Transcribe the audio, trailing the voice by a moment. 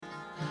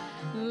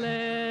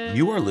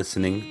You are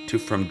listening to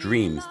From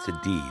Dreams to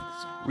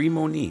Deeds,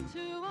 Rimonim.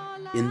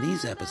 In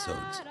these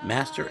episodes,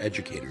 master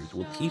educators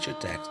will teach a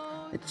text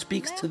that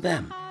speaks to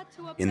them.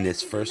 In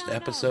this first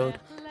episode,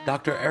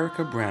 Dr.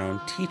 Erica Brown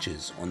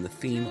teaches on the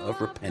theme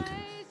of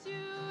repentance.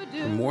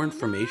 For more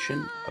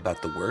information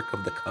about the work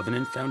of the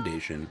Covenant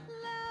Foundation,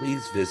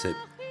 please visit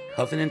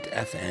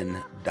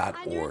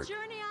covenantfn.org.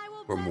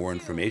 For more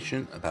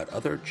information about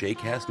other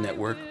JCast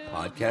Network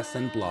podcasts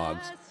and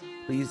blogs,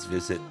 please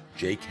visit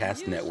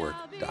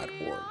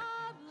jcastnetwork.org.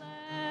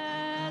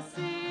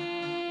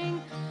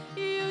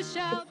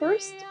 The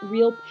first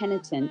real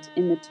penitent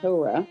in the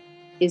Torah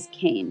is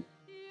Cain.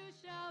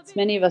 As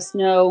many of us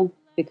know,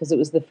 because it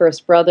was the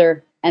first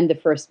brother and the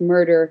first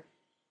murder,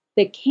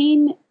 that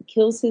Cain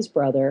kills his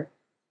brother,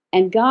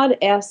 and God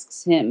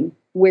asks him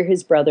where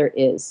his brother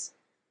is.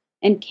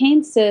 And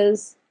Cain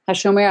says,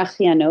 Hashomer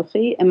achi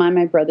anochi, am I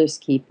my brother's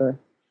keeper?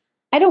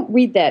 I don't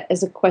read that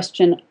as a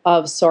question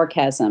of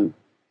sarcasm.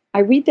 I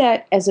read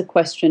that as a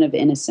question of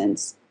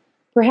innocence.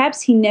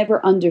 Perhaps he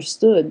never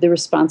understood the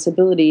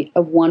responsibility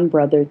of one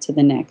brother to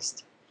the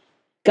next.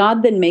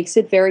 God then makes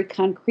it very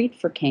concrete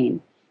for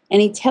Cain, and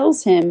he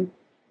tells him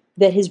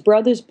that his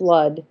brother's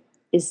blood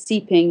is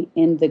seeping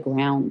in the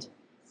ground.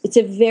 It's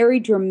a very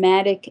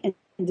dramatic and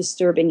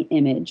disturbing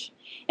image.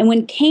 And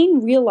when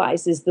Cain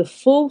realizes the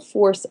full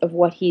force of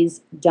what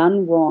he's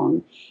done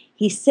wrong,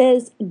 he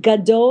says,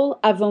 Gadol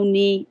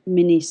avoni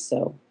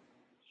miniso.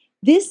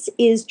 This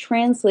is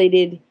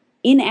translated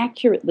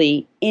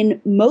inaccurately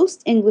in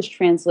most English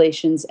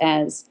translations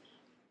as,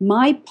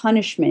 my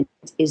punishment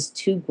is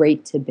too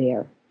great to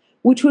bear,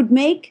 which would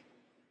make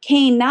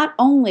Cain not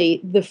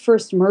only the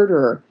first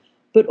murderer,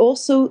 but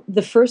also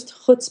the first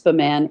chutzpah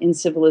man in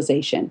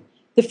civilization.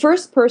 The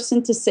first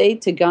person to say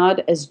to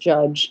God as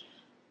judge,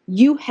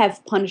 you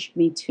have punished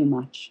me too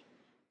much.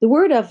 The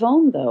word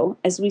avon, though,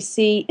 as we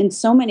see in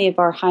so many of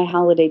our high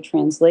holiday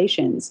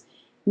translations,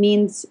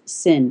 means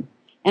sin.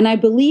 And I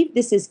believe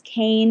this is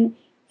Cain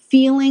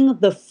feeling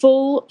the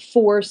full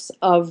force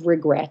of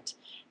regret.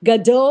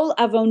 Gadol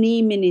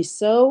avoni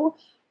miniso,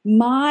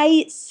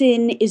 my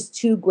sin is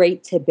too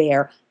great to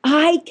bear.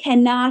 I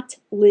cannot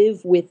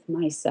live with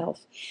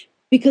myself.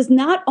 Because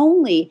not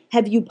only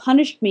have you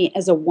punished me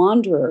as a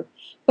wanderer,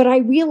 but I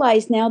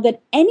realize now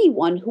that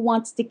anyone who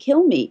wants to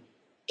kill me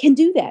can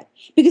do that.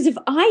 Because if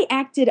I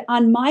acted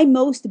on my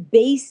most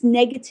base,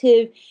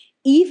 negative,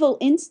 evil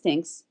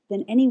instincts,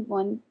 then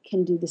anyone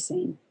can do the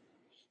same.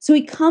 So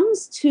he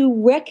comes to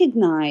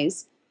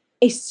recognize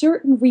a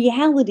certain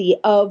reality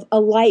of a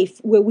life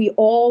where we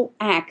all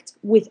act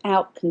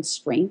without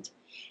constraint.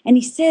 And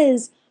he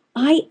says,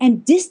 I am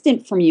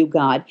distant from you,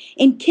 God.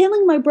 In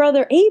killing my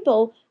brother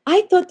Abel,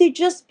 I thought there'd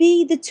just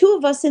be the two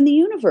of us in the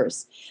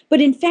universe.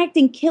 But in fact,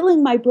 in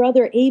killing my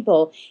brother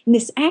Abel, in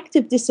this act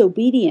of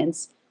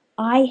disobedience,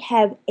 I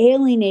have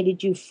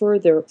alienated you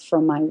further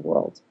from my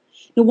world.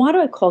 Now, why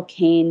do I call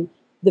Cain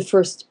the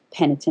first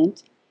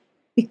penitent?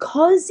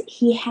 Because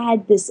he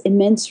had this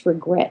immense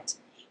regret,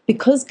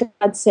 because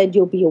God said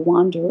you'll be a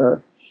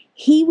wanderer,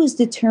 he was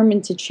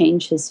determined to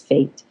change his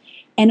fate.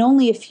 And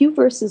only a few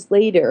verses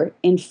later,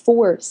 in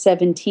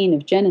 4:17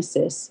 of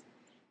Genesis,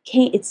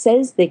 it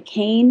says that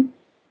Cain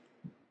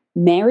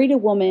married a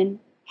woman,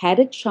 had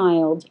a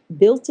child,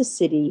 built a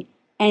city,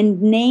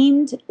 and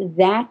named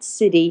that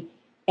city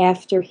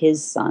after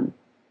his son.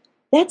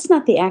 That's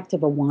not the act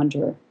of a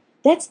wanderer.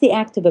 That's the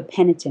act of a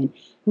penitent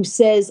who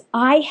says,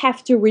 I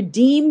have to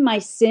redeem my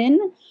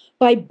sin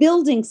by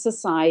building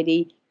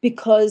society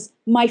because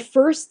my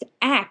first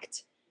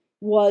act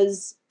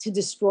was to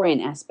destroy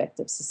an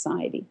aspect of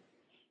society.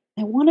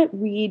 I want to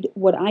read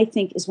what I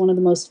think is one of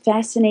the most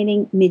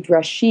fascinating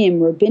midrashim,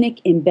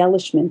 rabbinic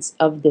embellishments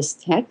of this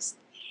text.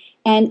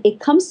 And it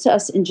comes to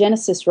us in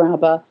Genesis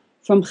Rabbah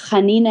from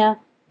Hanina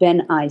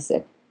ben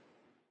Isaac.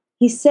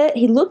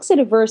 He looks at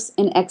a verse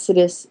in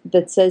Exodus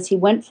that says he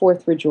went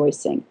forth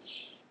rejoicing.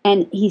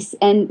 And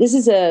this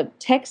is a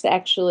text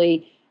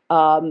actually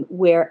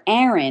where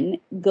Aaron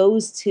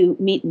goes to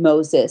meet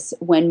Moses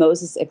when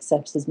Moses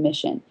accepts his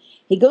mission.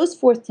 He goes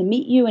forth to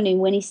meet you, and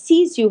when he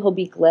sees you, he'll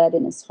be glad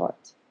in his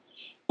heart.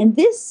 And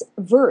this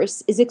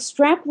verse is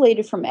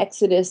extrapolated from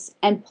Exodus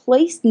and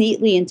placed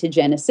neatly into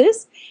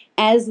Genesis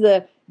as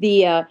the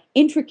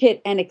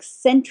intricate and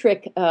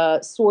eccentric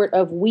sort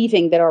of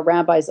weaving that our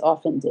rabbis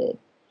often did,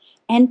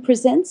 and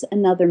presents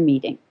another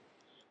meeting.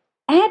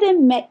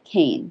 Adam met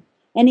Cain,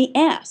 and he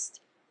asked,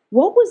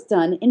 what was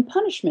done in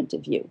punishment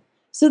of you?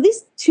 So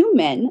these two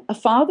men, a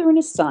father and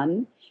a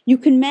son, you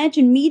can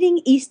imagine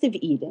meeting east of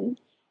Eden,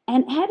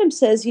 and Adam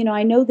says,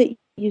 I know that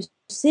you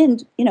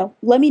sinned,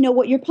 let me know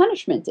what your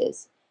punishment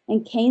is.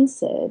 And Cain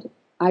said,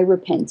 I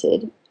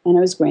repented, and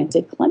I was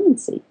granted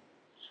clemency.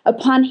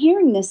 Upon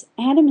hearing this,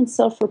 Adam in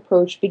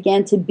self-reproach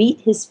began to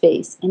beat his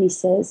face, and he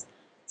says,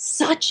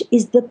 such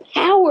is the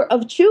power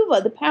of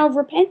tshuva, the power of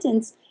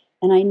repentance,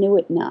 and I knew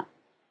it not.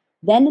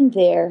 Then and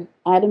there,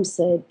 Adam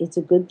said, it's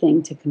a good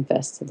thing to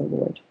confess to the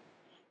Lord.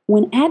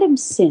 When Adam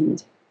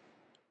sinned,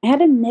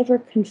 Adam never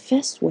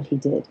confessed what he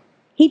did.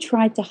 He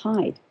tried to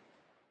hide.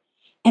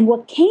 And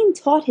what Cain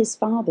taught his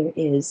father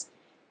is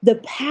the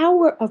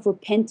power of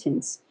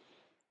repentance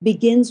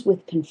begins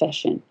with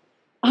confession.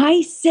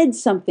 I said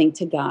something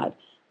to God.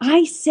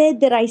 I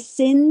said that I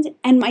sinned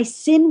and my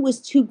sin was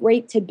too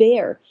great to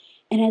bear.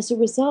 And as a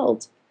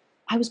result,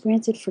 I was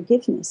granted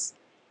forgiveness.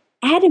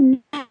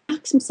 Adam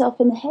knocks himself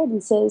in the head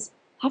and says,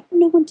 how come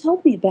no one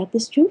told me about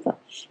this tshuva?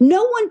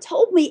 No one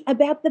told me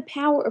about the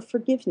power of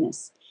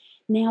forgiveness.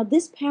 Now,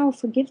 this power of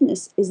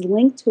forgiveness is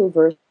linked to a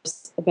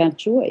verse about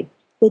joy.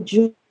 The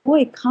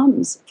joy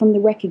comes from the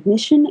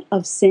recognition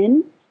of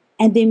sin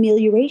and the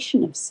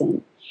amelioration of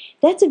sin.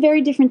 That's a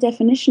very different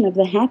definition of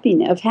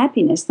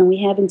happiness than we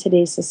have in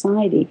today's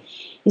society.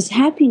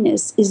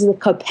 Happiness is the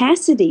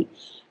capacity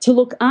to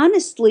look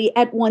honestly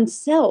at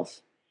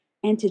oneself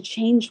and to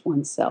change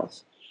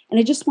oneself. And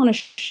I just want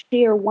to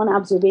share one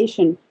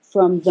observation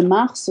from the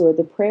Machzor,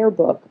 the prayer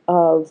book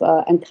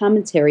and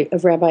commentary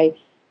of Rabbi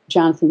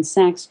Jonathan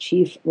Sacks,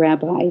 chief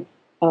rabbi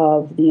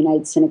of the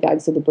United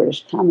Synagogues of the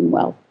British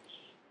Commonwealth.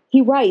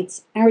 He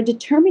writes, our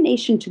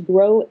determination to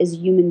grow as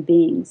human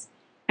beings,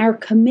 our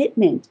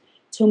commitment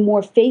to a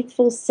more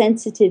faithful,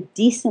 sensitive,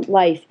 decent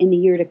life in the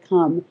year to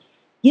come,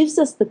 gives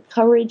us the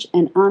courage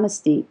and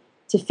honesty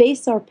to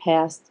face our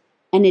past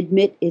and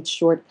admit its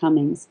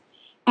shortcomings.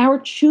 Our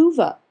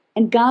tshuva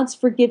and God's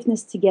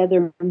forgiveness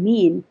together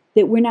mean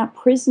that we're not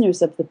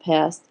prisoners of the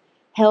past,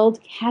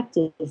 held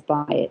captive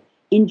by it.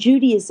 In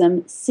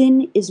Judaism,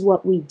 sin is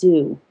what we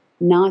do,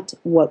 not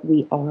what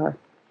we are.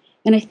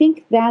 And I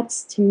think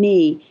that's, to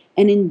me,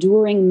 an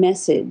enduring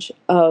message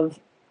of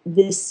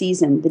this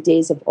season, the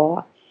Days of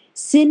Awe.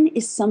 Sin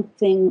is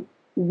something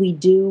we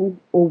do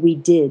or we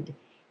did.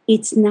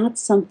 It's not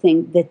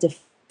something that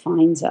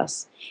defines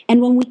us.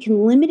 And when we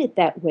can limit it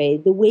that way,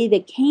 the way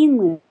that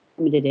Cain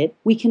limited it,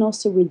 we can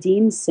also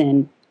redeem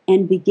sin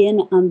and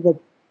begin on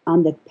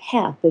the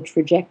path, the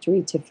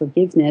trajectory to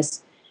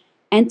forgiveness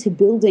and to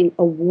building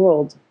a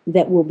world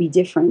that will be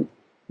different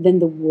than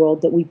the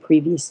world that we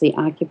previously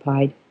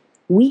occupied.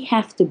 We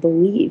have to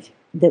believe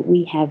that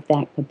we have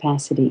that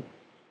capacity.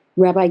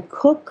 Rabbi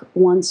Kook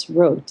once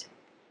wrote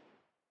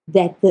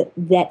that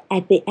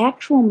at the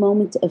actual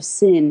moment of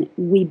sin,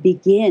 we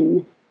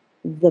begin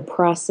the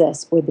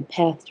process or the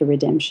path to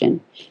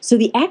redemption. So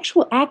the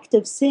actual act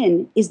of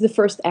sin is the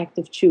first act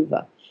of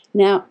tshuva.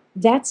 Now,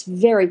 that's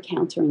very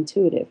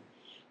counterintuitive,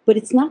 but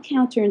it's not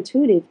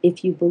counterintuitive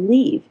if you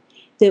believe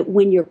that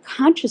when you're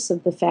conscious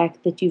of the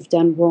fact that you've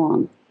done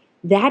wrong,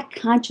 that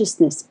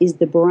consciousness is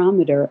the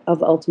barometer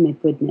of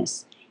ultimate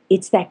goodness.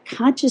 It's that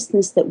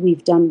consciousness that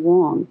we've done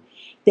wrong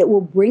that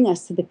will bring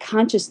us to the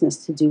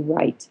consciousness to do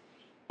right,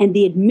 and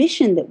the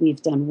admission that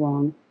we've done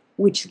wrong,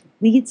 which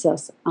leads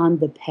us on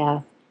the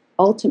path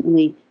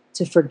ultimately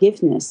to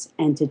forgiveness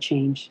and to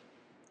change.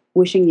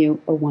 Wishing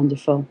you a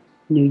wonderful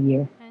new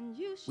year.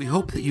 We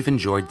hope that you've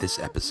enjoyed this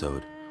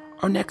episode.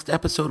 Our next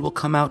episode will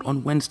come out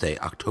on Wednesday,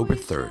 October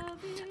 3rd,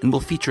 and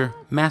will feature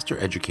Master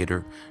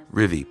Educator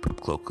Rivi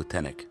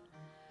Pupklo-Klutenik.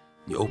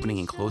 The opening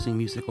and closing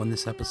music on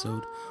this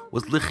episode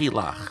was Lichi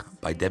Lach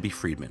by Debbie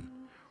Friedman,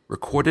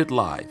 recorded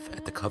live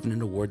at the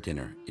Covenant Award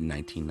Dinner in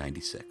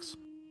 1996.